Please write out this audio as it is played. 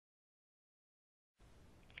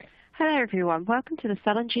Hello everyone, welcome to the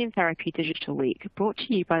Cell and Gene Therapy Digital Week, brought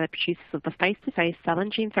to you by the producers of the face-to-face Cell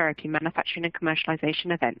and Gene Therapy Manufacturing and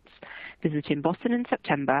Commercialization events, visiting Boston in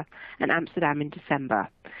September and Amsterdam in December.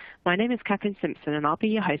 My name is Catherine Simpson and I'll be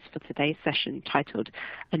your host for today's session titled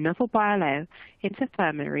A Novel BioLo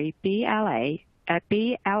Interfirmary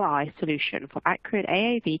BLI Solution for Accurate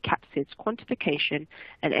AAV Capsids Quantification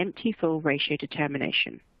and Empty-Full Ratio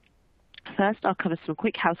Determination. First, I'll cover some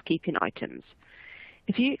quick housekeeping items.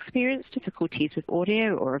 If you experience difficulties with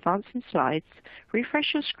audio or advancing slides,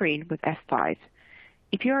 refresh your screen with F5.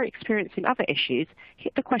 If you are experiencing other issues,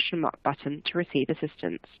 hit the question mark button to receive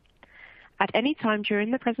assistance. At any time during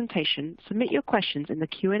the presentation, submit your questions in the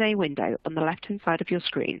Q&A window on the left-hand side of your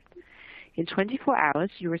screen. In 24 hours,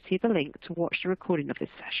 you'll receive a link to watch the recording of this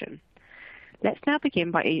session. Let's now begin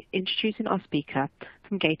by introducing our speaker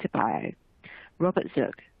from Gator Bio, Robert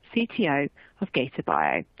Zook, CTO of Gator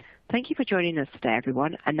Bio. Thank you for joining us today,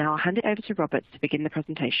 everyone, and now I'll hand it over to Robert to begin the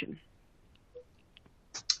presentation.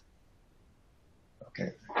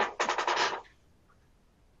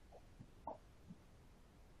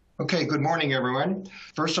 Okay, good morning, everyone.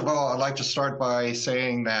 First of all, I'd like to start by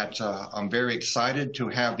saying that I'm very excited to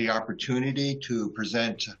have the opportunity to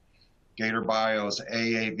present Gator Bio's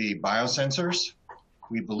AAV biosensors.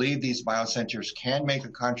 We believe these biosensors can make a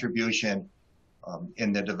contribution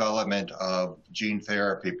in the development of gene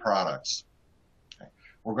therapy products. Okay.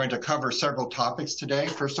 We're going to cover several topics today.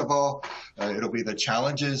 First of all, it'll be the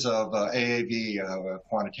challenges of AAV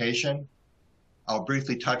quantitation. I'll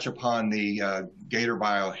briefly touch upon the Gator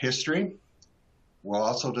Bio history. We'll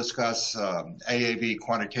also discuss AAV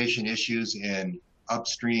quantitation issues in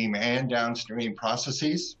upstream and downstream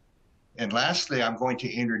processes. And lastly, I'm going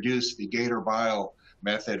to introduce the Gator Bio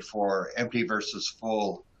method for empty versus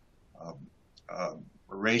full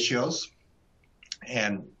ratios.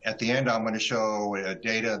 And at the end, I'm going to show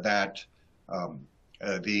data that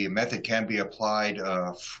the method can be applied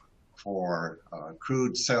for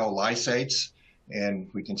crude cell lysates, and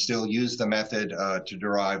we can still use the method to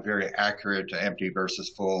derive very accurate empty versus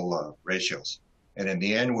full ratios. And in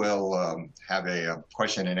the end, we'll have a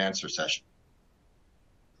question and answer session.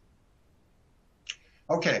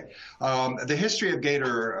 Okay, the history of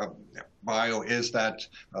Gator Bio is that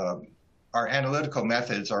our analytical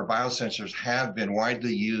methods, our biosensors, have been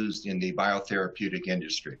widely used in the biotherapeutic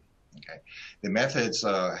industry. Okay. The methods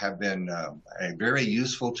have been a very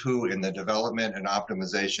useful tool in the development and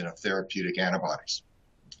optimization of therapeutic antibodies.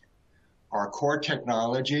 Our core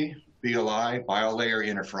technology, BLI, biolayer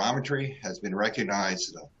interferometry, has been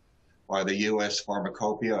recognized by the U.S.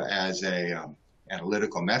 Pharmacopoeia as an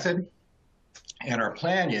analytical method. And our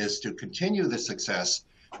plan is to continue the success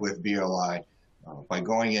with BLI by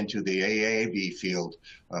going into the AAV field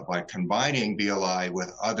by combining BLI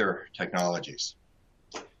with other technologies.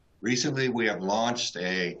 Recently, we have launched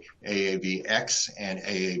a AAV-X and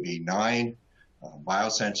AAV9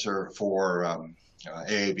 biosensor for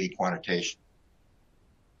AAV quantitation.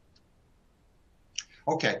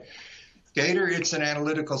 Okay, Gator, it's an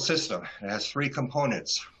analytical system. It has three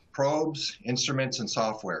components: probes, instruments, and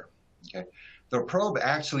software. Okay, the probe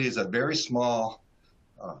actually is a very small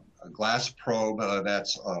a glass probe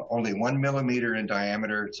that's only 1 millimeter in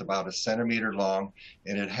diameter. It's about a centimeter long,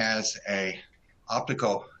 and it has a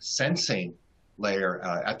optical sensing layer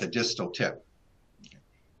at the distal tip.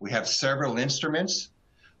 We have several instruments.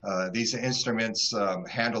 These instruments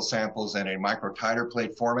handle samples in a microtiter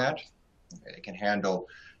plate format. It can handle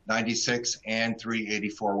 96 and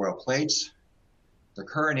 384 well plates. The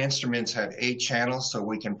current instruments have 8 channels, so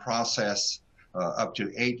we can process up to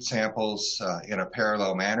 8 samples in a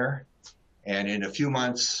parallel manner. And in a few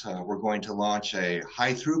months, we're going to launch a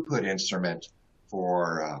high throughput instrument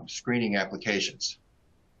for screening applications.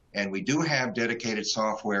 And we do have dedicated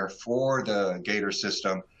software for the Gator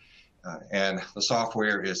system, and the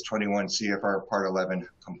software is 21 CFR Part 11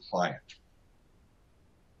 compliant.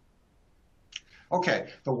 Okay,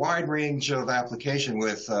 the wide range of application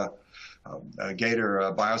with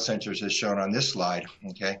Gator biosensors is shown on this slide.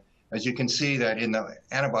 Okay, as you can see that in the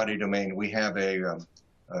antibody domain, we have a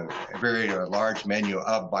very large menu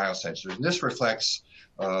of biosensors. And this reflects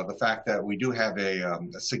the fact that we do have a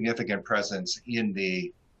significant presence in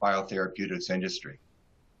the biotherapeutics industry.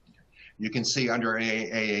 You can see under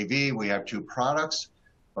AAV, we have 2 products,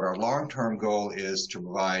 but our long-term goal is to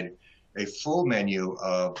provide a full menu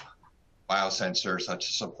of biosensors to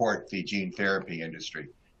support the gene therapy industry,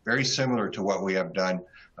 very similar to what we have done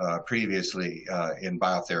previously in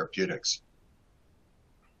biotherapeutics.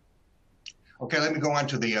 Okay, let me go on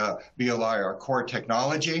to the BLI, our core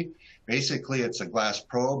technology. Basically, it's a glass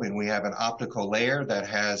probe, and we have an optical layer that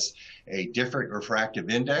has a different refractive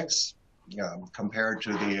index compared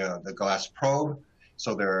to the glass probe.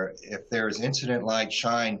 So if there's incident light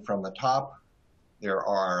shine from the top, there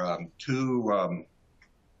are two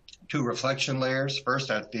reflection layers. First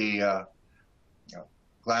at the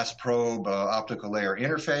glass probe optical layer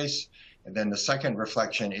interface, and then the second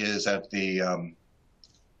reflection is at the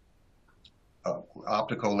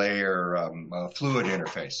optical layer fluid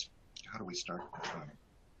interface. How do we start?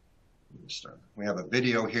 We have a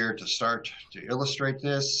video here to start to illustrate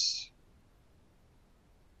this.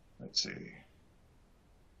 Let's see.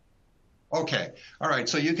 Okay, all right,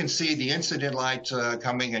 so you can see the incident light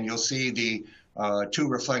coming, and you'll see the two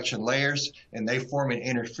reflection layers, and they form an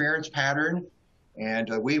interference pattern.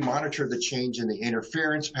 And we monitor the change in the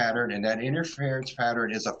interference pattern, and that interference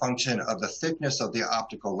pattern is a function of the thickness of the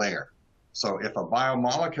optical layer. So if a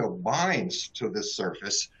biomolecule binds to this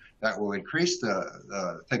surface, that will increase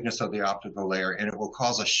the thickness of the optical layer, and it will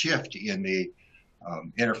cause a shift in the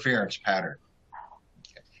interference pattern.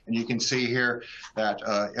 Okay. And you can see here that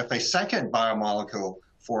if a second biomolecule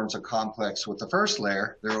forms a complex with the first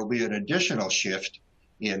layer, there will be an additional shift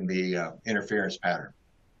in the interference pattern.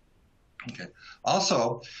 Okay.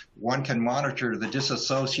 Also, one can monitor the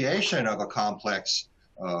dissociation of a complex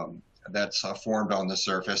that's formed on the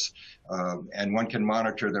surface, and one can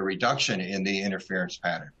monitor the reduction in the interference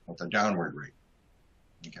pattern with the downward rate.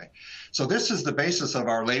 Okay, so this is the basis of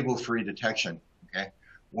our label-free detection. Okay,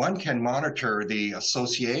 one can monitor the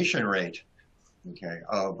association rate, okay,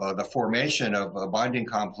 of the formation of binding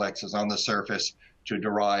complexes on the surface to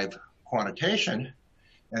derive quantitation,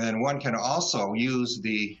 and then one can also use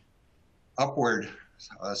the upward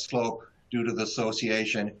slope due to the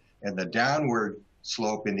association and the downward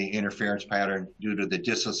slope in the interference pattern due to the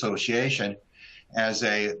dissociation as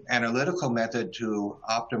an analytical method to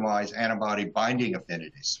optimize antibody binding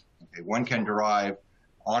affinities. Okay, one can derive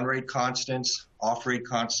on-rate constants, off-rate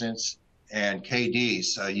constants, and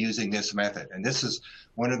KDs using this method. And this is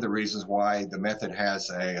one of the reasons why the method has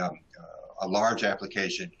a large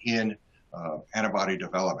application in antibody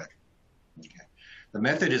development. Okay. The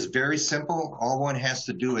method is very simple. All one has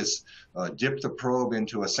to do is dip the probe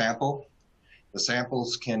into a sample. The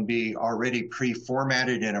samples can be already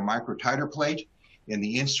pre-formatted in a microtiter plate, and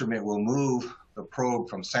the instrument will move the probe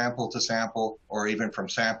from sample to sample or even from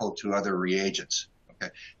sample to other reagents. Okay.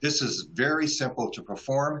 This is very simple to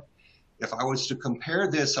perform. If I was to compare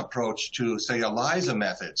this approach to, say, ELISA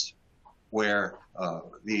methods, where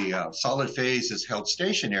the solid phase is held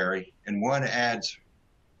stationary and one adds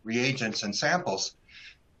reagents and samples,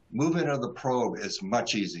 movement of the probe is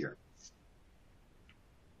much easier.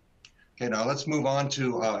 Okay, now let's move on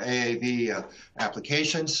to AAV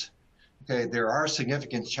applications. Okay, there are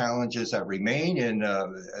significant challenges that remain in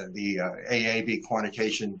the AAV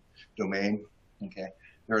quantitation domain. Okay,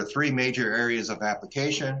 there are three major areas of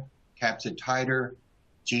application: capsid titer,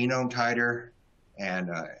 genome titer,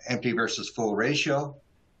 and empty versus full ratio.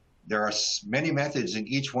 There are many methods in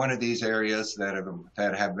each one of these areas that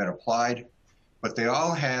have been applied, but they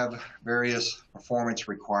all have various performance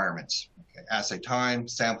requirements. Okay. Assay time,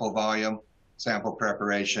 sample volume, sample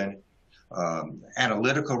preparation,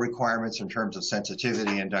 analytical requirements in terms of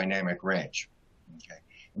sensitivity and dynamic range. Okay.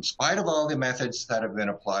 In spite of all the methods that have been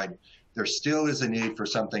applied, there still is a need for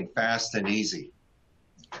something fast and easy.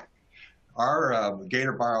 Okay. Our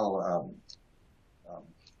Gator Bio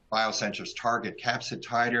biosensors target capsid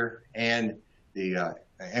titer and the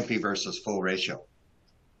empty versus full ratio.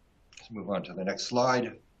 Let's move on to the next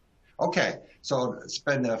slide. Okay, so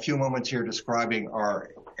spend a few moments here describing our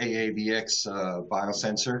AAVX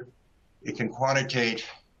biosensor. It can quantitate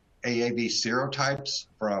AAV serotypes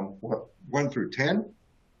from 1 through 10.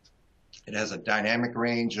 It has a dynamic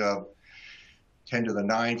range of 10 to the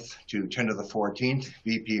 9th to 10 to the 14th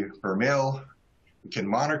VP per mil. We can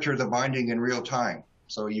monitor the binding in real time.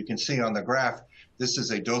 So you can see on the graph, this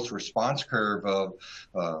is a dose response curve of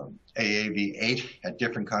AAV8 at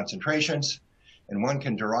different concentrations. And one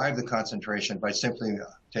can derive the concentration by simply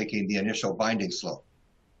taking the initial binding slope.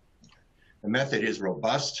 The method is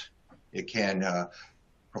robust. It can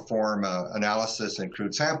perform analysis in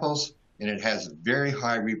crude samples, and it has very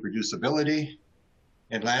high reproducibility.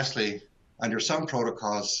 And lastly, under some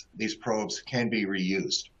protocols, these probes can be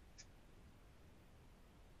reused.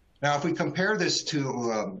 Now, if we compare this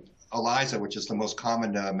to ELISA, which is the most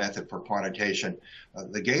common method for quantitation,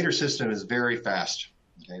 the Gator system is very fast.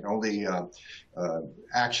 Okay, it only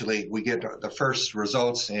actually, we get the first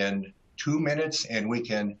results in 2 minutes, and we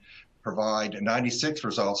can provide 96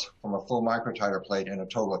 results from a full microtiter plate in a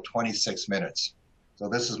total of 26 minutes. So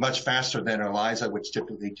this is much faster than ELISA, which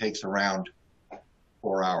typically takes around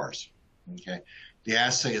 4 hours. Okay. The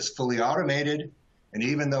assay is fully automated, and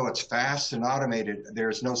even though it's fast and automated,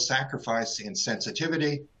 there's no sacrifice in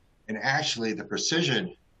sensitivity, and actually the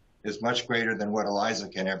precision is much greater than what ELISA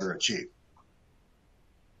can ever achieve.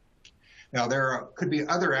 Now, there could be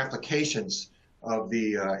other applications of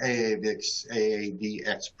the AAVX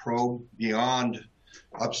probe beyond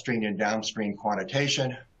upstream and downstream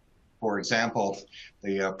quantitation. For example,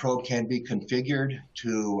 the probe can be configured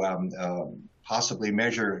to possibly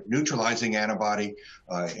measure neutralizing antibody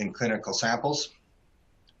in clinical samples.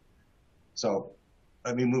 So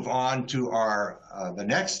let me move on to the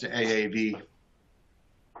next AAV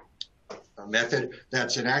method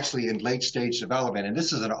that's actually in late stage development, and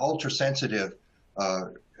this is an ultra-sensitive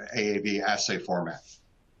AAV assay format.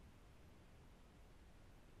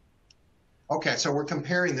 Okay, so we're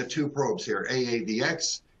comparing the two probes here,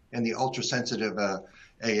 AAVX and the ultra-sensitive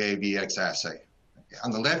AAVX assay. Okay,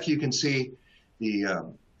 on the left, you can see the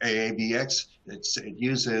AAVX. It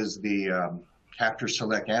uses the capture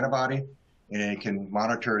select antibody, and it can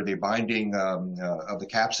monitor the binding of the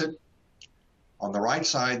capsid. On the right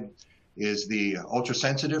side is the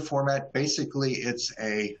ultra-sensitive format. Basically, it's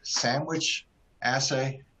a sandwich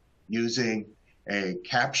assay using a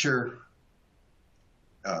capture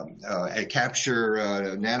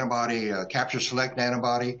nanobody, capture select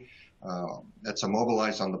antibody that's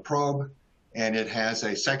immobilized on the probe, and it has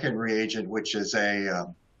a second reagent, which is a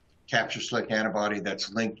capture select antibody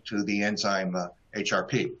that's linked to the enzyme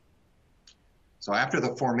HRP. So after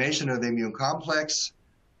the formation of the immune complex,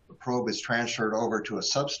 the probe is transferred over to a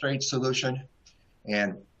substrate solution,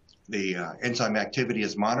 and the enzyme activity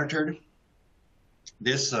is monitored.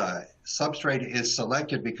 This substrate is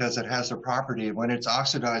selected because it has the property, when it's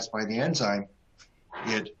oxidized by the enzyme,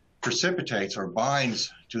 it precipitates or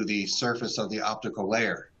binds to the surface of the optical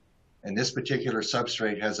layer. And this particular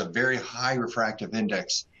substrate has a very high refractive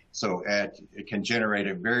index, so it can generate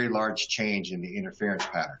a very large change in the interference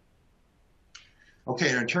pattern. Okay,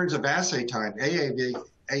 and in terms of assay time,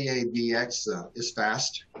 AAVX is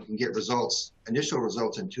fast. You can get initial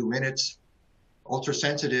results in 2 minutes.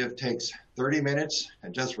 Ultrasensitive takes 30 minutes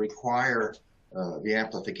and does require the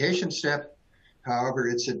amplification step. However,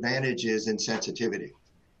 its advantage is in sensitivity.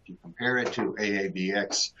 If you compare it to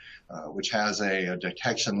AAVX, which has a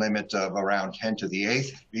detection limit of around 10 to the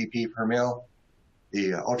 8th VP per mil,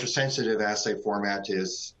 the ultrasensitive assay format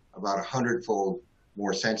is about 100-fold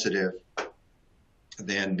more sensitive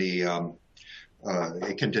than the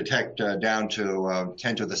it can detect down to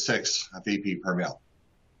 10 to the 6th VP per mil.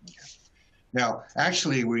 Okay. Now,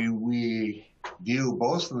 actually, we view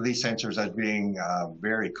both of these sensors as being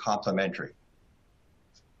very complementary.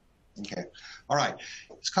 Okay, all right.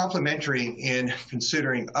 It's complementary in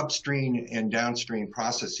considering upstream and downstream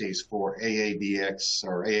processes for AAVX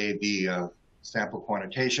or AAV sample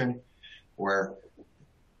quantitation, where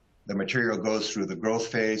the material goes through the growth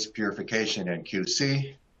phase, purification, and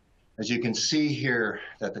QC. As you can see here,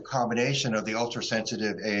 that the combination of the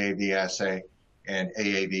ultrasensitive AAV assay and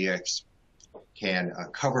AAVX can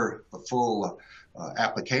cover the full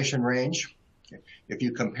application range. If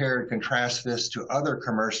you compare and contrast this to other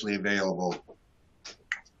commercially available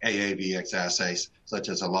AAVX assays, such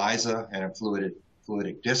as ELISA and a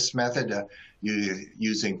fluidic disc method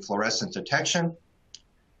using fluorescence detection,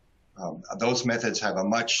 those methods have a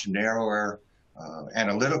much narrower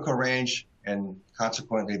analytical range, and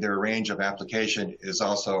consequently their range of application is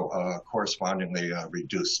also correspondingly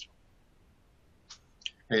reduced.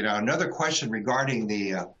 Okay, now another question regarding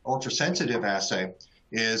the ultrasensitive assay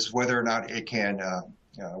is whether or not it can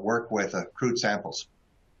work with crude samples.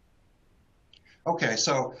 Okay,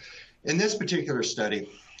 so in this particular study,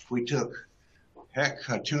 we took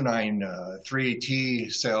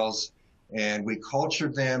HEC293T cells and we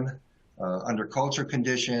cultured them under culture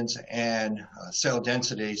conditions and cell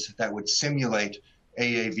densities that would simulate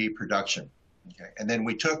AAV production. Okay, and then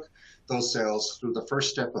we took those cells through the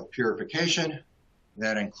first step of purification.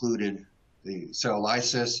 That included the cell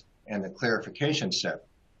lysis and the clarification step.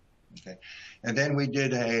 Okay, and then we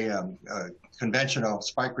did a conventional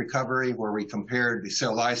spike recovery where we compared the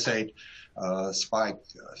cell lysate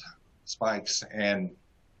spikes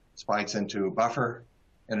into buffer.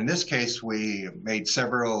 And in this case, we made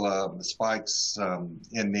several spikes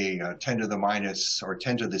in the 10 to the minus or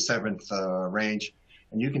 10 to the 7th range.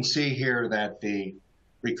 And you can see here that the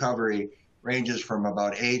recovery ranges from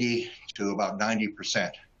about 80 to about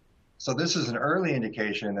 90%. So this is an early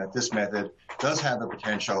indication that this method does have the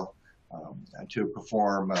potential to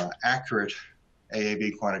perform accurate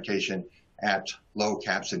AAV quantitation at low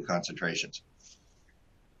capsid concentrations.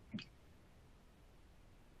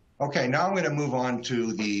 Okay, now I'm going to move on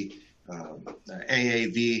to the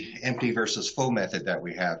AAV empty versus full method that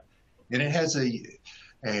we have. And it has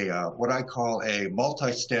what I call a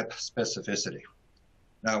multi-step specificity.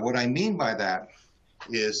 Now, what I mean by that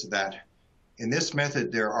is that in this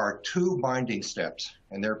method, there are 2 binding steps,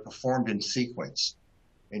 and they're performed in sequence.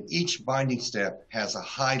 And each binding step has a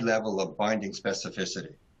high level of binding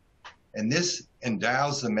specificity. And this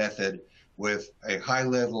endows the method with a high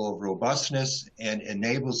level of robustness and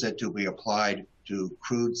enables it to be applied to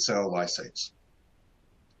crude cell lysates.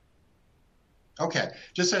 Okay,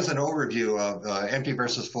 just as an overview of empty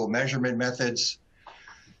versus full measurement methods,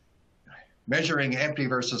 measuring empty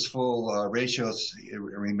versus full ratios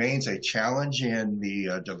remains a challenge in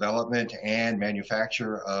the development and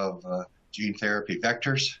manufacture of gene therapy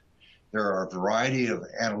vectors. There are a variety of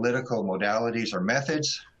analytical modalities or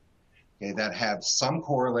methods that have some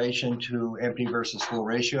correlation to empty versus full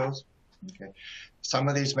ratios. Okay. Some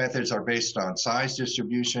of these methods are based on size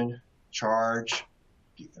distribution, charge,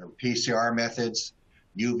 PCR methods,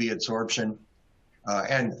 UV absorption,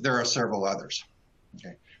 and there are several others.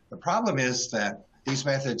 Okay. The problem is that these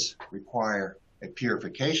methods require a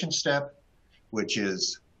purification step, which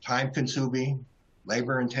is time-consuming,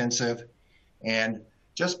 labor-intensive, and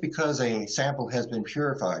just because a sample has been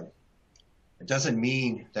purified, it doesn't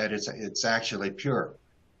mean that it's actually pure.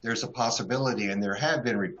 There's a possibility, and there have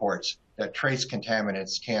been reports, that trace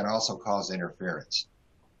contaminants can also cause interference.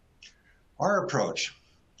 Our approach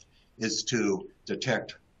is to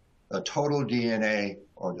detect the total DNA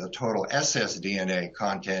or the total ssDNA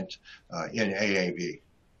content in AAV.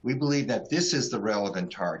 We believe that this is the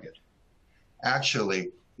relevant target.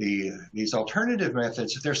 Actually, these alternative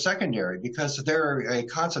methods, they're secondary because they're a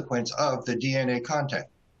consequence of the DNA content.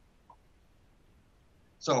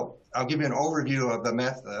 So I'll give you an overview of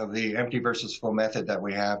the empty versus full method that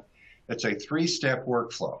we have. It's a 3-step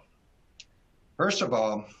workflow. First of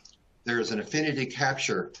all, there's an affinity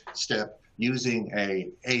capture step using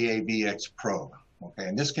a AAVX probe. Okay,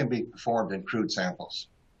 and this can be performed in crude samples.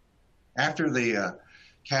 After the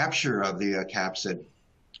capture of the capsid,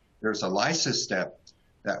 there's a lysis step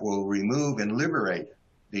that will remove and liberate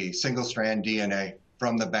the single-strand DNA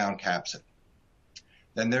from the bound capsid.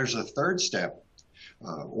 Then there's a 3rd step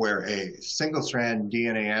where a single-strand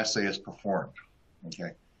DNA assay is performed.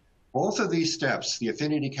 Okay, both of these steps, the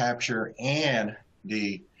affinity capture and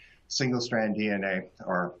the single-strand DNA,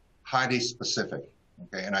 are highly specific.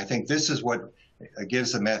 Okay, and I think this is what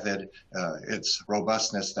gives the method its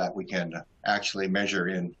robustness that we can actually measure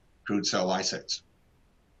in crude cell lysates.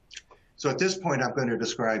 So at this point, I'm going to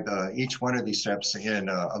describe each one of these steps in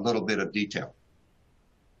a little bit of detail.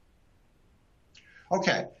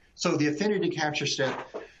 Okay, so the affinity capture step,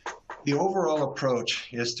 the overall approach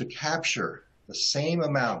is to capture the same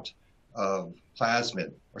amount of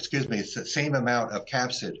plasmid, or excuse me, it's the same amount of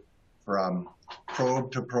capsid from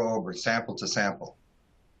probe to probe or sample to sample.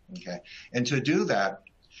 Okay, and to do that,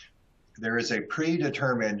 there is a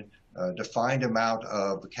predetermined defined amount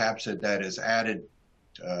of capsid that is added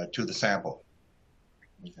to the sample.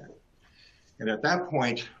 Okay. And at that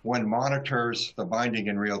point, one monitors the binding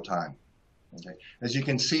in real time. Okay. As you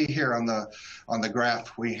can see here on the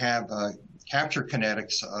graph, we have capture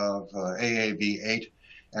kinetics of AAV8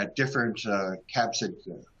 at different capsid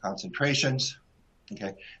concentrations.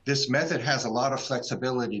 Okay. This method has a lot of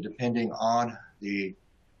flexibility depending on the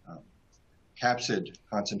capsid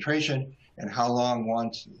concentration and how long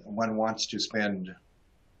one wants to spend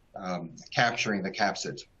capturing the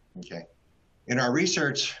capsids. Okay. In our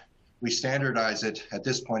research, we standardize it at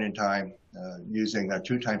this point in time using 2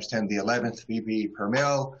 × 10⁻11 VB per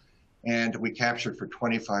mil, and we capture for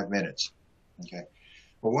 25 minutes. Okay.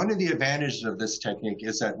 But one of the advantages of this technique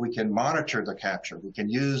is that we can monitor the capture. We can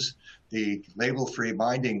use the label-free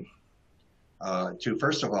binding to,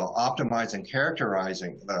 first of all, optimize and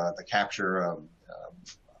characterizing the capture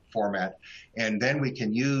format, and then we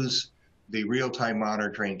can use the real-time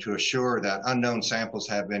monitoring to assure that unknown samples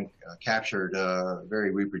have been captured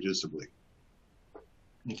very reproducibly.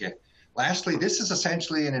 Okay. Lastly, this is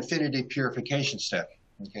essentially an affinity purification step.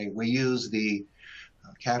 Okay. We use the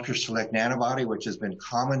capture select nanobody, which has been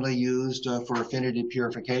commonly used for affinity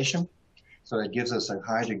purification. So it gives us a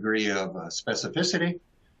high degree of specificity.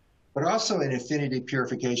 But also in affinity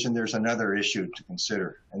purification, there's another issue to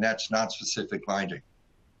consider, and that's non-specific binding.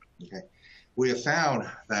 Okay. We have found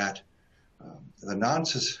that the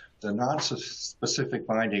non-specific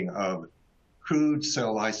binding of crude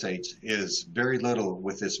cell lysates is very little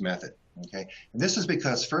with this method. Okay, and this is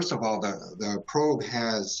because, first of all, the probe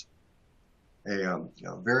has a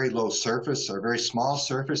very low surface, or very small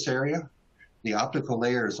surface area. The optical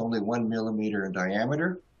layer is only 1 millimeter in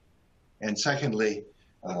diameter, And secondly,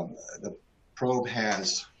 the probe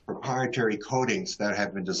has proprietary coatings that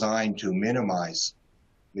have been designed to minimize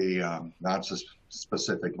the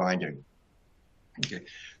non-specific binding. Okay.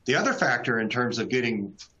 The other factor in terms of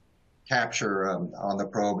getting capture on the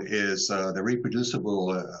probe is the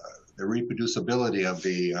reproducibility of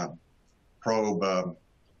the probe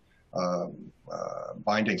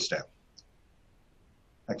binding step.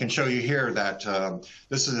 I can show you here that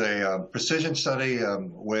this is a precision study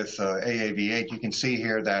with AAV8. You can see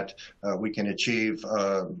here that we can achieve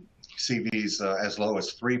CVs as low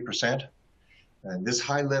as 3%. And this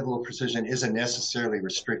high level of precision isn't necessarily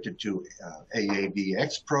restricted to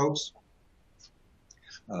AAVX probes.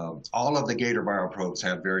 All of the Gator Bio probes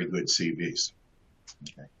have very good CVs.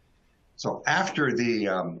 Okay. So after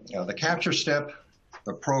the capture step,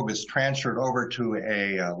 the probe is transferred over to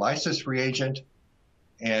a lysis reagent,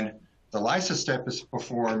 and the lysis step is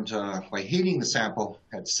performed by heating the sample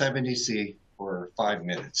at 70 C for 5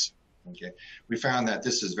 minutes. Okay. We found that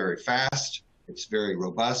this is very fast, it's very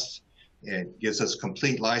robust, it gives us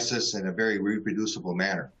complete lysis in a very reproducible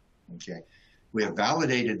manner. Okay. We have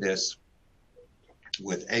validated this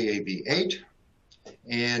with AAV8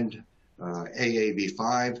 and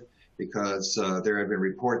AAV5 because there have been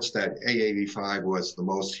reports that AAV5 was the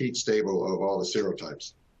most heat stable of all the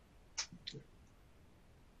serotypes.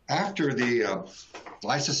 After the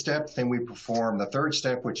lysis step, then we perform the third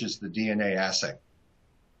step, which is the DNA assay.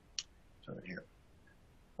 So here.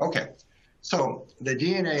 Okay, so the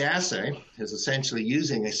DNA assay is essentially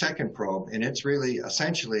using a second probe, and it's really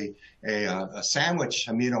essentially a sandwich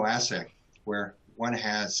immunoassay where one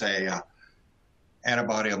has a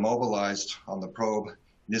antibody immobilized on the probe.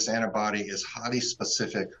 This antibody is highly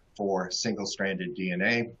specific for single-stranded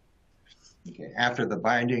DNA. Okay. After the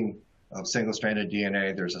binding of single-stranded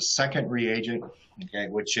DNA, there's a second reagent, okay,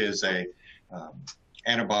 which is a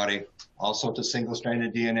antibody also to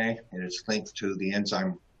single-stranded DNA, and it's linked to the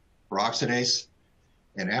enzyme peroxidase.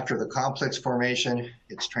 And after the complex formation,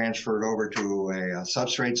 it's transferred over to a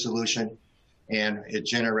substrate solution, and it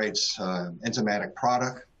generates enzymatic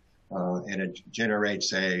product, and it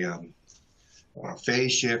generates a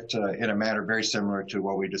phase shift in a manner very similar to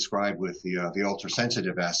what we described with the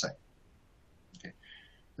ultrasensitive assay. Okay.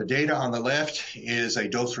 The data on the left is a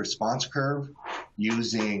dose response curve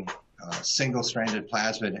using single-stranded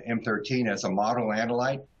plasmid M13 as a model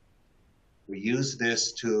analyte. We use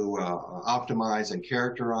this to optimize and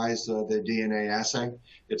characterize the DNA assay.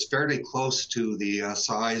 It's fairly close to the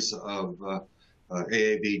size of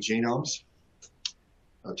AAV genomes.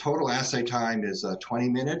 Total assay time is 20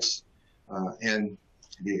 minutes. And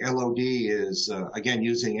the LOD is, again,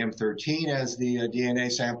 using M13 as the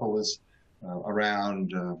DNA sample, is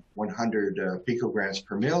around 100 picograms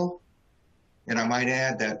per mil. And I might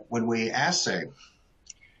add that when we assay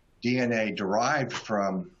DNA derived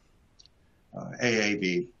from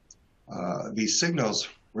AAV, these signals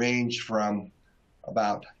range from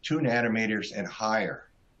about 2 nanometers and higher.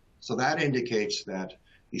 So that indicates that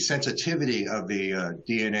the sensitivity of the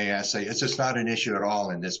DNA assay is just not an issue at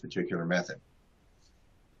all in this particular method.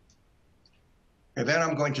 And then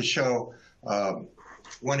I'm going to show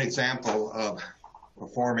one example of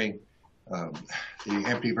performing the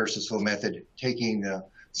empty versus full method, taking the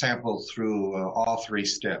sample through all 3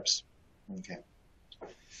 steps. Okay.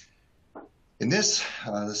 In this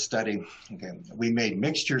study, okay, we made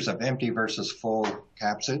mixtures of empty versus full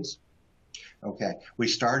capsids. Okay, we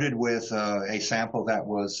started with a sample that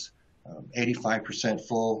was 85%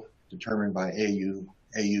 full, determined by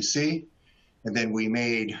AUC, and then we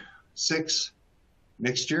made 6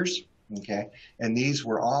 mixtures, okay, and these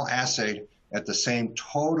were all assayed at the same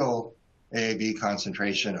total AAV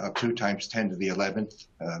concentration of 2 ×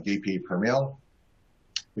 10⁻11 VP per mil.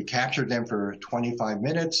 We captured them for 25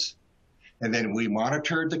 minutes, and then we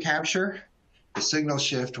monitored the capture. The signal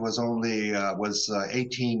shift was only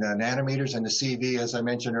 18 nanometers, and the CV, as I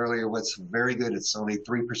mentioned earlier, was very good. It's only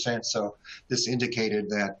 3%. So this indicated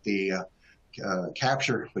that the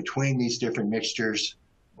capture between these different mixtures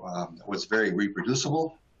was very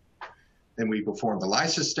reproducible. Then we performed the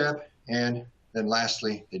lysis step, and then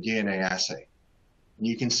lastly, the DNA assay. And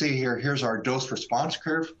you can see here, here's our dose response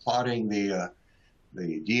curve plotting the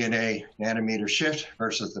DNA nanometer shift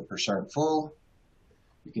versus the percent full.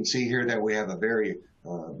 You can see here that we have a very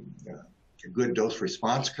good dose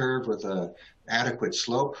response curve with an adequate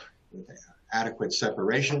slope, with adequate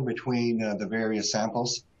separation between the various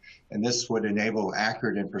samples. And this would enable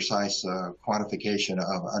accurate and precise quantification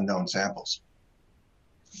of unknown samples.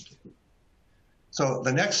 So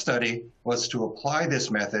the next study was to apply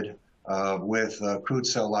this method with crude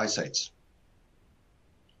cell lysates.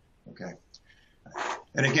 Okay.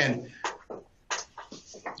 And again,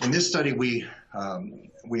 In this study, we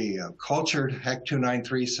cultured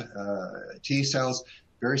HEC293 T cells,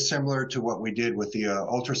 very similar to what we did with the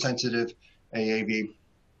ultrasensitive AAV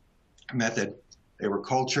method. They were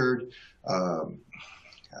cultured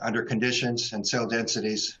under conditions and cell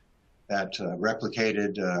densities that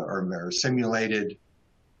replicated or simulated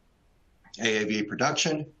AAV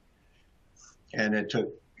production, and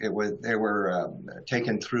they were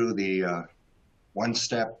taken through the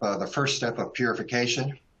the first step of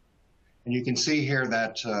purification. And you can see here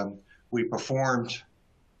that we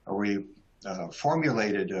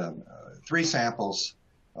formulated 3 samples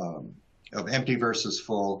of empty versus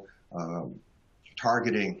full,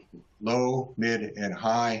 targeting low, mid, and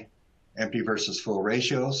high empty versus full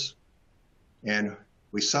ratios. And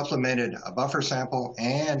we supplemented a buffer sample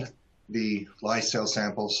and the lyse cell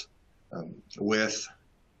samples with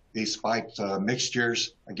these spiked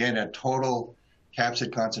mixtures, again at total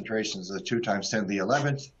capsid concentrations of 2 ×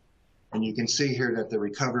 10⁻11th. And you can see here that the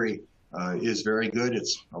recovery is very good.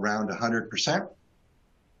 It's around 100%.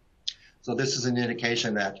 So this is an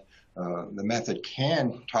indication that the method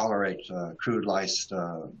can tolerate crude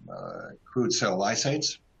cell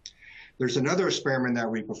lysates. There's another experiment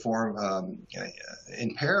that we perform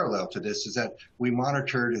in parallel to this, is that we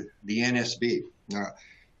monitored the NSB. Now,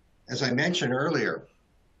 as I mentioned earlier,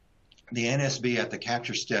 the NSB at the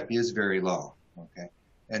capture step is very low, okay?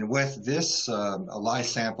 And with this lyse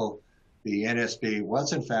sample, the NSB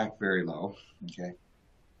was in fact very low, okay?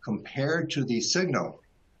 Compared to the signal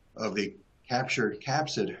of the captured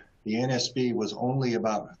capsid, the NSB was only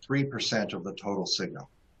about 3% of the total signal,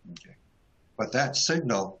 okay? But that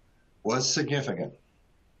signal was significant,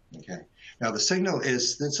 okay? Now the signal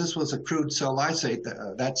is, since this was a crude cell lysate,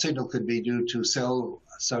 that signal could be due to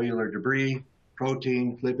cellular debris,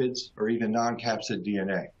 protein, lipids, or even non-capsid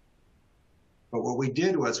DNA. But what we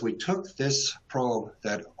did was we took this probe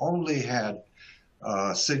that only had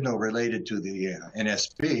a signal related to the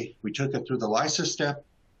NSB, we took it through the lysis step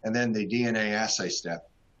and then the DNA assay step.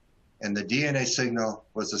 And the DNA signal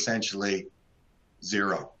was essentially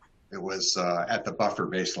 0. It was at the buffer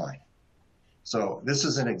baseline. So this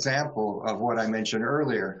is an example of what I mentioned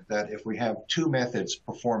earlier, that if we have 2 methods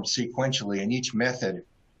performed sequentially and each method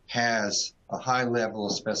has a high level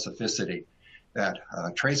of specificity, that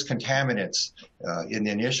trace contaminants in the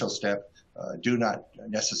initial step do not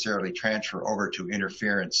necessarily transfer over to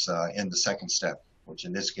interference in the second step, which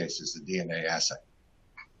in this case is the DNA assay.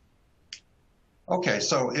 Okay,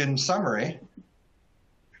 so in summary,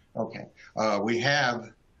 okay, we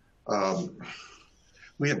have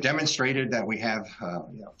demonstrated that we have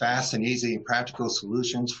fast and easy practical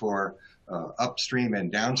solutions for upstream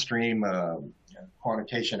and downstream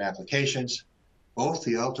quantitation applications. Both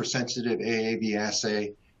the ultrasensitive AAV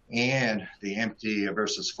assay and the empty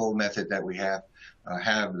versus full method that we have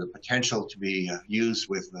the potential to be used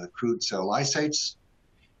with crude cell lysates.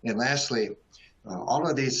 And lastly, all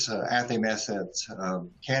of these assay methods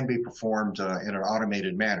can be performed in an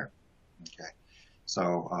automated manner. Okay,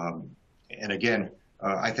 so and again,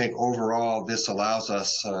 I think overall this allows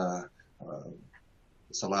us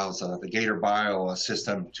the Gator Bio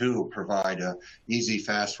system to provide easy,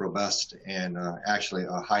 fast, robust, and actually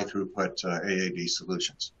high throughput AAV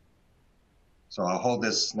solutions. So I'll hold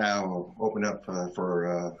this now, open up for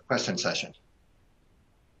a question session.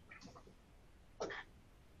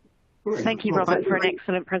 Thank you, Robert, for an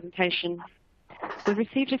excellent presentation. We've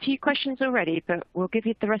received a few questions already, but we'll give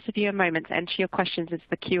the rest of you a moment to enter your questions into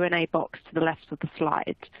the Q&A box to the left of the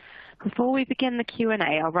slide. Before we begin the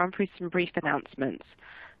Q&A, I'll run through some brief announcements.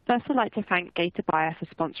 First, I'd like to thank Gator Bio for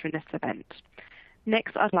sponsoring this event.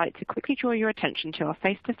 Next, I'd like to quickly draw your attention to our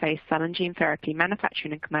face-to-face cell and gene therapy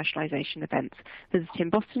manufacturing and commercialization events visiting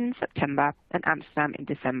Boston in September and Amsterdam in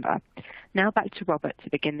December. Now back to Robert to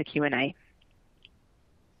begin the Q&A.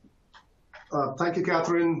 Thank you,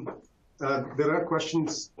 Catherine. There are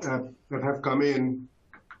questions that have come in.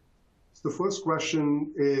 The first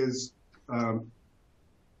question is,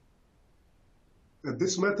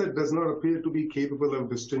 this method does not appear to be capable of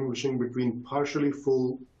distinguishing between partially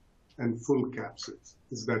full and full capsids.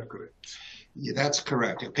 Is that correct? Yeah, that's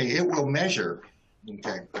correct. Okay, it will measure,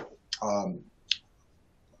 okay,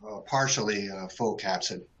 partially full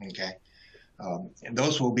capsid, okay. And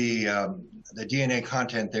those will be, the DNA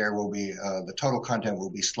content there will be, the total content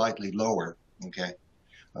will be slightly lower, okay.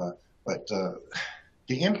 But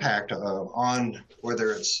the impact on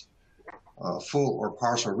whether it's full or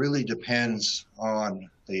partial really depends on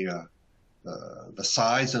the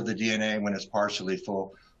size of the DNA when it's partially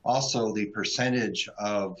full. Also, the percentage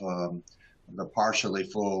of the partially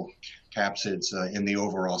full capsids in the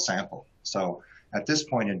overall sample. So at this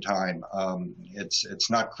point in time, it's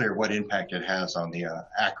not clear what impact it has on the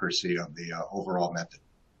accuracy of the overall method.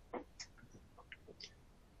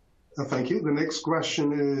 Thank you. The next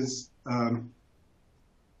question is,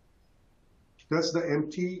 does the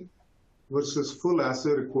empty versus full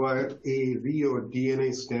assay require AAV or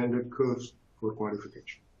DNA standard curves for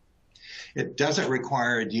quantification? It doesn't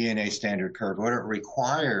require a DNA standard curve. What it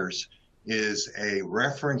requires is a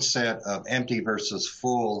reference set of empty versus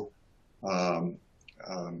full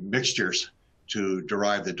mixtures to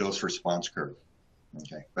derive the dose response curve.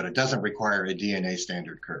 Okay, but it doesn't require a DNA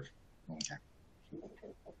standard curve. Okay.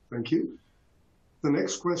 Thank you. The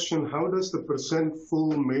next question, how does the percent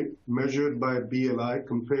full measured by BLI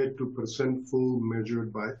compare to percent full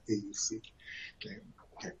measured by AUC? Okay.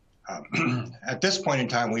 At this point in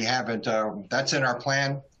time, we haven't, that's in our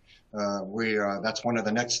plan. That's one of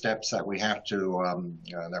the next steps that we have to,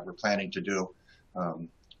 that we're planning to do,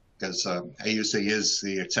 because AUC is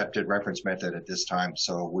the accepted reference method at this time.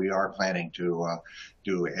 So we are planning to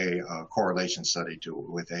do a correlation study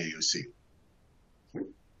with AUC. Thank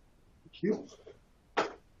you.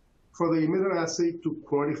 For the immunoassay to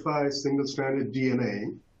quantify single-stranded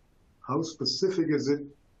DNA, how specific is it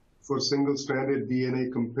for single-stranded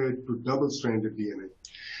DNA compared to double-stranded DNA?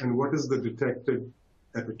 And what is the detected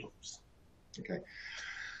epitopes? Okay.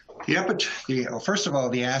 First of all,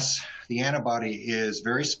 the antibody is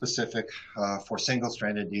very specific for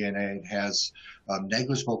single-stranded DNA. It has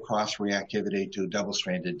negligible cross-reactivity to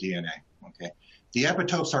double-stranded DNA. Okay. The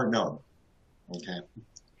epitopes are known. Okay.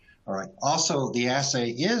 All right. Also, the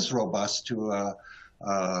assay is robust to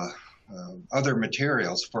other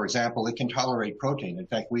materials. For example, it can tolerate protein. In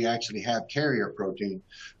fact, we actually have carrier protein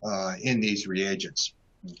in these reagents.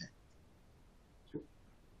 Okay.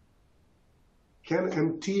 Can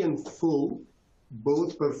empty and full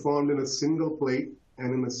both performed in a single plate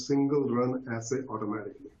and in a single run assay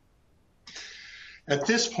automatically? At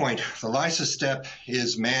this point, the lysis step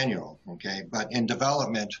is manual, okay? But in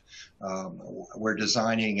development, we're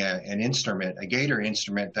designing an instrument, a Gator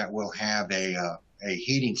instrument that will have a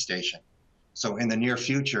heating station. So in the near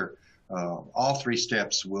future, all three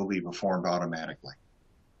steps will be performed automatically.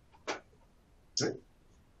 Okay.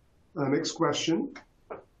 Next question.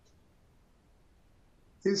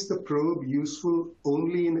 Is the probe useful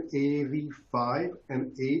only in AAV5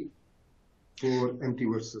 and 8 for empty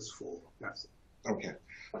versus full assay? Okay.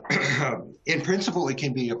 In principle, it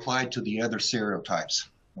can be applied to the other serotypes.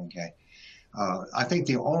 Okay. I think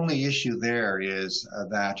the only issue there is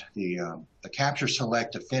that the capture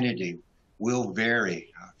select affinity will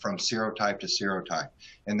vary from serotype to serotype,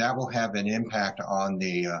 and that will have an impact on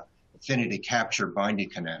the affinity capture binding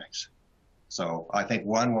kinetics. So I think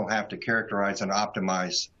one will have to characterize and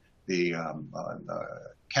optimize the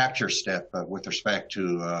capture step with respect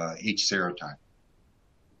to each serotype.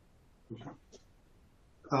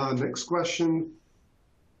 Next question.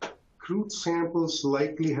 Crude samples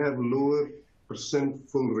likely have lower percent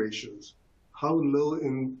full ratios. How low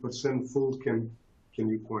in percent full can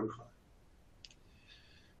you quantify?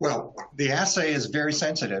 Well, the assay is very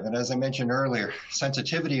sensitive, and as I mentioned earlier,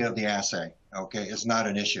 sensitivity of the assay, okay, is not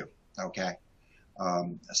an issue, okay?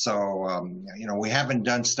 You know, we haven't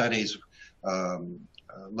done studies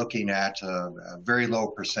looking at a very low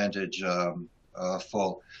percentage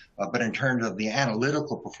full, but in terms of the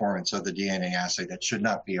analytical performance of the DNA assay, that should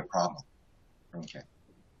not be a problem. Okay.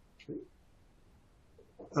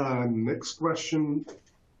 Next question.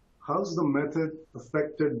 How's the method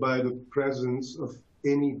affected by the presence of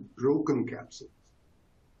any broken capsids?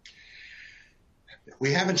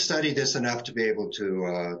 We haven't studied this enough to be able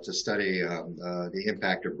to study the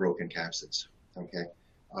impact of broken capsids. Okay.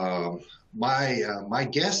 My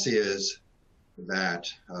guess is that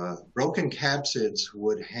broken capsids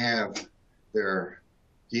would have their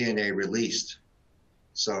DNA released.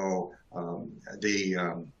 So at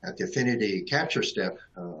the affinity capture step,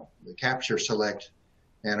 the capture select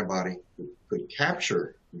antibody could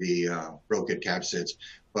capture the broken capsids,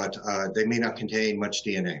 but they may not contain much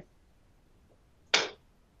DNA.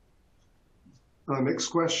 Next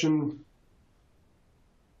question.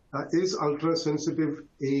 Is ultra-sensitive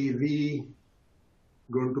AAV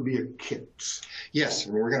going to be a kit? Yes,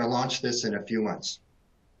 and we're going to launch this in a few months.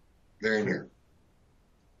 Very near.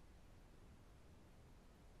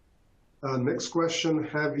 Next question.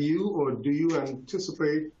 Have you or do you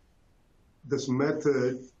anticipate this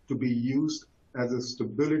method to be used as a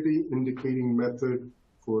stability indicating method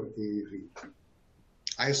for AAV?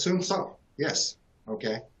 I assume so, yes.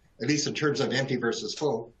 Okay. At least in terms of empty versus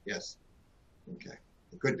full, yes. Okay.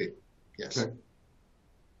 It could be, yes. Okay.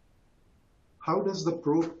 How does the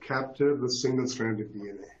probe capture the single-stranded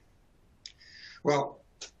DNA? Well,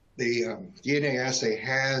 the DNA assay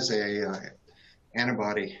has a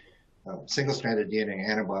antibody, single-stranded DNA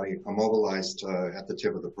antibody immobilized at the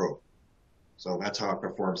tip of the probe. So that's how it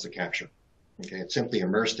performs the capture. Okay, it's simply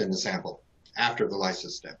immersed in the sample after the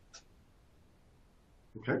lysis step.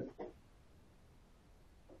 Okay.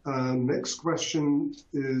 Next question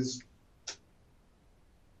is,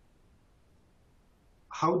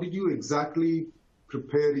 how did you exactly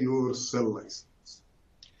prepare your cell license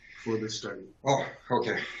for this study? Oh,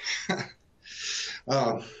 okay.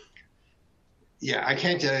 Yeah, I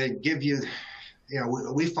can't give you,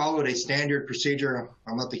 we followed a standard procedure.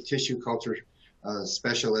 I'm not the tissue culture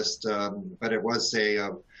specialist, but it was a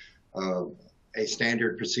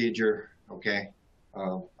standard procedure, okay,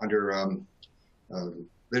 under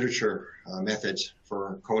literature methods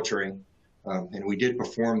for culturing. And we did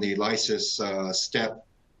perform the lysis step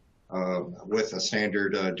with a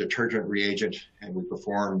standard detergent reagent, and we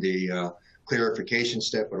performed the clarification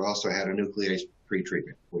step, but also had a nuclease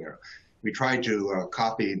pretreatment. We tried to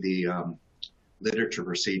copy the literature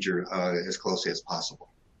procedure as closely as possible.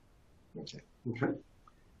 Okay. Okay.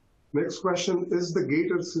 Next question, is the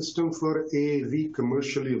Gator system for AAV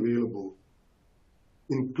commercially available,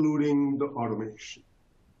 including the automation?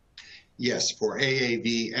 Yes, for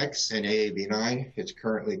AAVX and AAV9, it's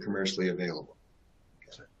currently commercially available.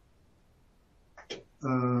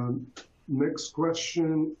 Next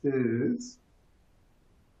question is,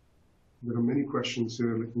 there are many questions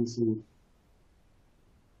here, let me see.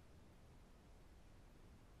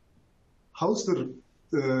 How's the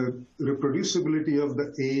reproducibility of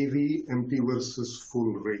the AAV empty versus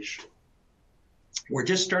full ratio? We're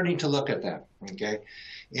just starting to look at that, okay?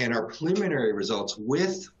 And our preliminary results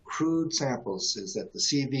with crude samples is that the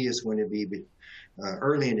CV is going to be,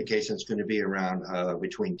 early indication is going to be around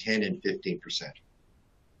between 10 and 15%.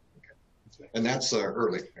 Okay. And that's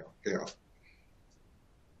early. Yeah.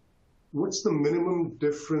 What's the minimum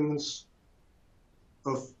difference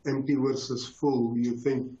of empty versus full you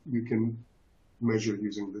think you can measure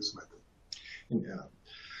using this method? Yeah.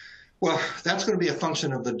 Well, that's going to be a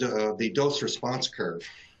function of the dose response curve,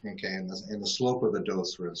 okay, and the slope of the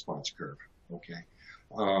dose response curve, okay.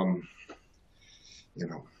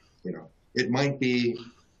 It might be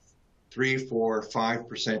 3, 4,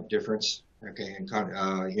 5% difference, okay,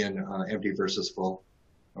 in empty versus full,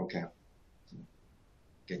 okay.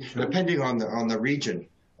 Okay. Depending on the region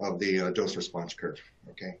of the dose response curve,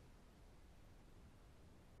 okay.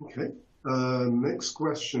 Okay. Next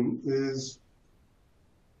question is,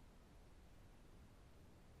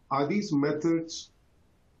 are these methods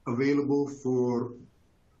available for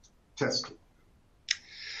testing?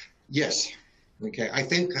 Yes. Okay. I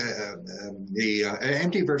think the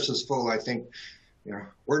empty versus full, I think,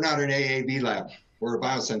 we're not an AAV lab. We're a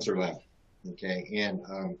biosensor lab. Okay. And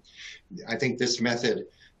I think this method,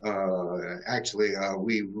 actually,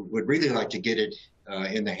 we would really like to get it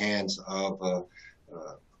in the hands of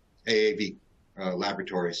AAV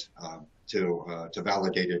laboratories to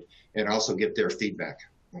validate it and also get their feedback,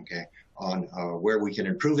 okay, on where we can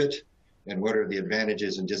improve it and what are the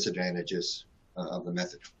advantages and disadvantages of the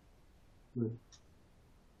method.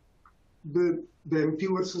 The empty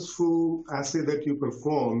versus full assay that you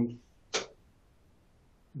performed,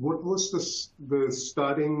 what was the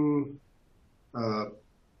starting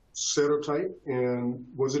serotype, and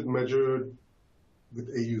was it measured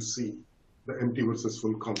with AUC, the empty versus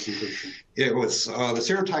full concentration? It was, the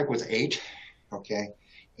serotype was 8, okay,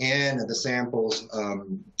 and the samples,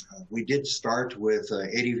 we did start with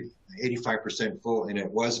 85% full, and it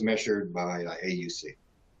was measured by AUC.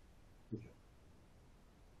 Okay.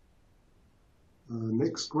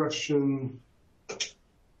 Next question.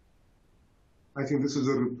 I think this is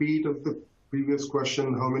a repeat of the previous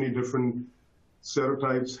question. How many different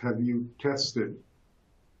serotypes have you tested?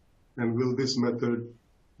 And will this method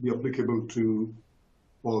be applicable to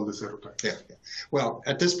all the serotypes? Yeah. Well,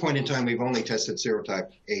 at this point in time, we've only tested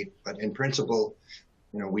serotype 8, but in principle,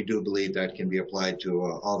 we do believe that can be applied to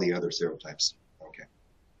all the other serotypes. Okay.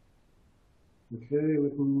 Okay,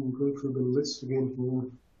 let me go through the list again here.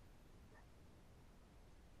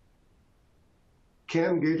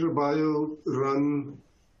 Can Gator Bio run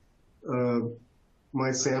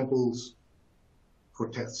my samples for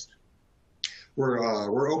test?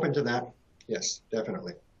 We're open to that. Yes,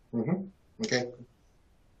 definitely. Mm-hmm. Okay.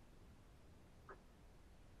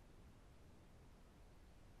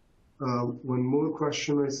 One more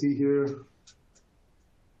question I see here.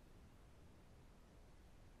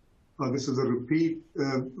 This is a repeat.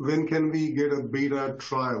 When can we get a beta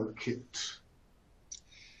trial kit?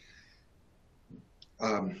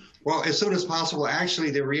 Well, as soon as possible.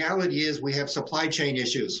 Actually, the reality is we have supply chain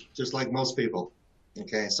issues, just like most people.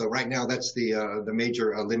 Okay, so right now that's the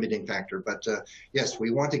major limiting factor. But yes, we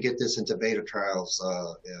want to get this into beta trials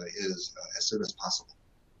as soon as possible.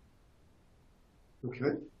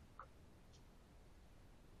 Okay.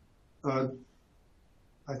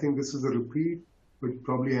 I think this is a repeat, but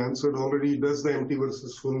probably answered already. Does the empty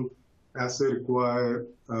versus full assay require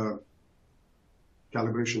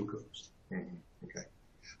calibration curves? Mm-hmm. Okay.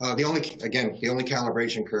 The only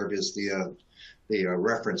calibration curve is the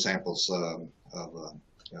reference samples of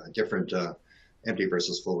different empty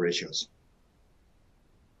versus full ratios.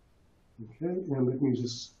 Okay, and let me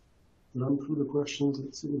just run through the questions.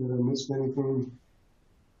 Let's see if I missed anything.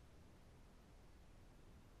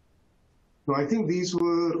 No, I think these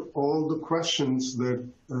were all the questions that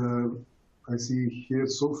I see here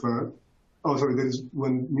so far. Oh, sorry, there is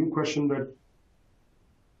one new question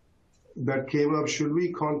that came up. Should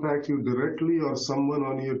we contact you directly or someone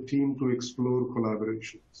on your team to explore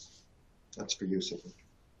collaborations? That's for you, Sidney.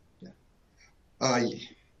 Yeah.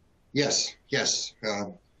 Yes.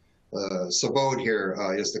 Subodh here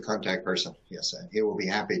is the contact person. Yes, and he will be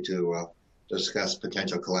happy to discuss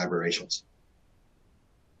potential collaborations.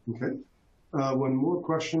 Okay. One more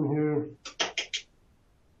question here.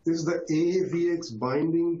 Is the AAVX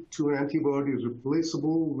binding to antibody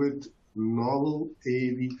replaceable with novel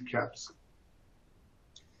AAV capsid?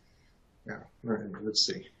 Yeah, let's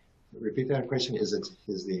see. Repeat that question. Is the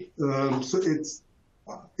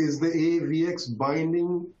is the AAVX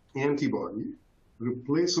binding antibody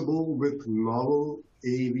replaceable with novel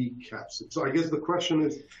AAV capsid? So I guess the question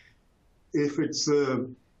is, if it's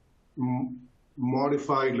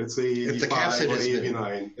modified, let's say if the capsid or has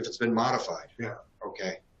AAV9, if it's been modified. Yeah.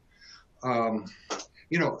 Okay.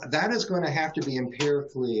 That is going to have to be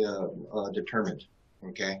empirically determined.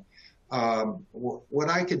 Okay. What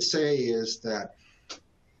I could say is that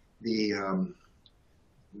the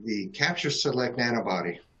capture select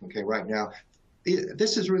antibody, okay, right now,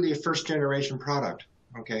 this is really a first generation product.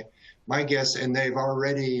 Okay. My guess, and they've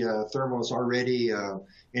already, Thermo's already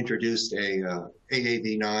introduced a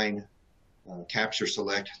AAV9 capture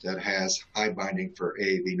select that has high binding for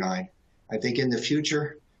AAV9. I think in the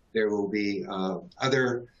future, there will be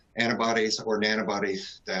other antibodies or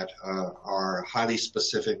nanobodies that are highly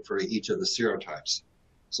specific for each of the serotypes.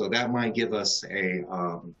 So that might give us a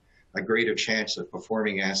greater chance of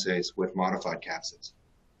performing assays with modified capsids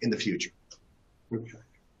in the future. Okay.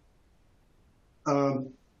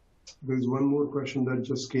 There's one more question that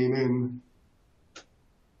just came in.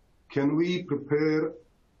 Can we prepare,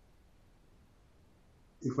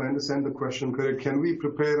 if I understand the question correct, can we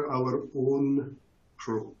prepare our own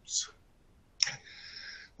probes?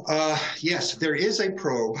 Yes, there is a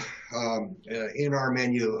probe in our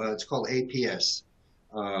menu. It's called APS,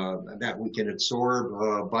 that we can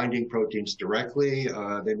absorb binding proteins directly.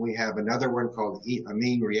 Then we have another one called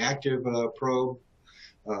amine reactive probe,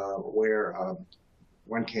 where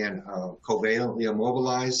one can covalently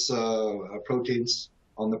immobilize proteins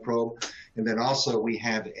on the probe. And then also we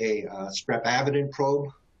have a strepavidin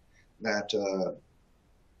probe that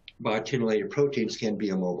biotinylated proteins can be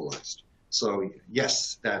immobilized. So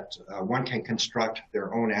yes, that one can construct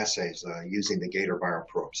their own assays using the Gator Bio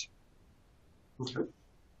probes. Okay.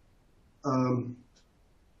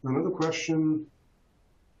 Another question.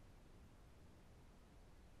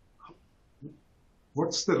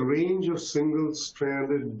 What's the range of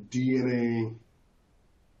single-stranded DNA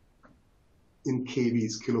in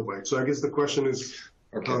kb's, kilobytes? So I guess the question is,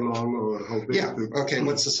 okay, how long or how big? Yeah, okay,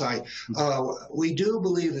 what's the size? We do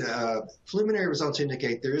believe that preliminary results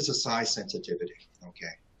indicate there is a size sensitivity,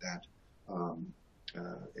 okay, that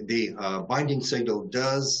the binding signal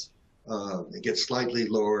does get slightly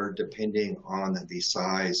lower depending on the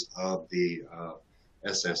size of the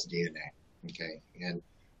ssDNA, okay? And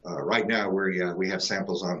right now we have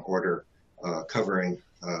samples on order covering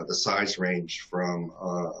the size range from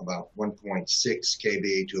about 1.6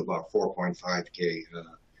 kb to about 4.5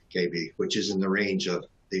 kb, which is in the range of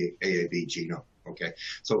the AAV genome, okay?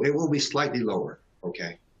 So it will be slightly lower,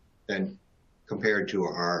 okay, than compared to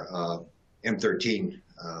our M13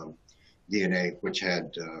 DNA, which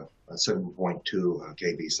had a 7.2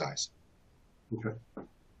 kb size. Okay.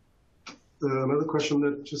 Another question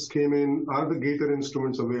that just came in, are the Gator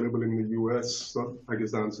instruments available in the US? So I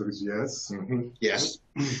guess the answer is yes. Mm-hmm. Yes.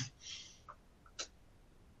 Let's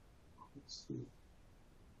see.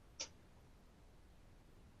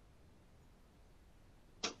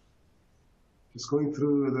 Just going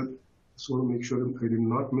through that, just want to make sure I did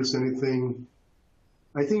not miss anything.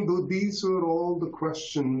 I think these are all the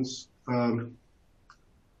questions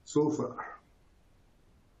so far.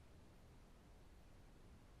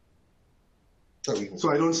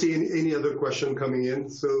 So I don't see any other question coming in.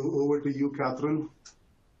 So over to you, Catherine.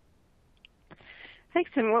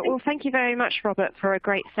 Excellent. Well, thank you very much, Robert, for a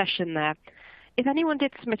great session there. If anyone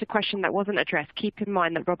did submit a question that wasn't addressed, keep in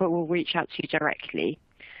mind that Robert will reach out to you directly.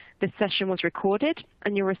 This session was recorded,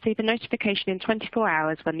 and you'll receive a notification in 24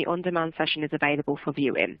 hours when the on-demand session is available for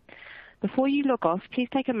viewing. Before you log off, please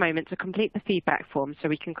take a moment to complete the feedback form so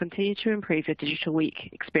we can continue to improve your Digital Week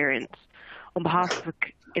experience. On behalf of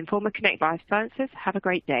Informa Connect Life Sciences, have a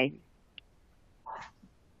great day.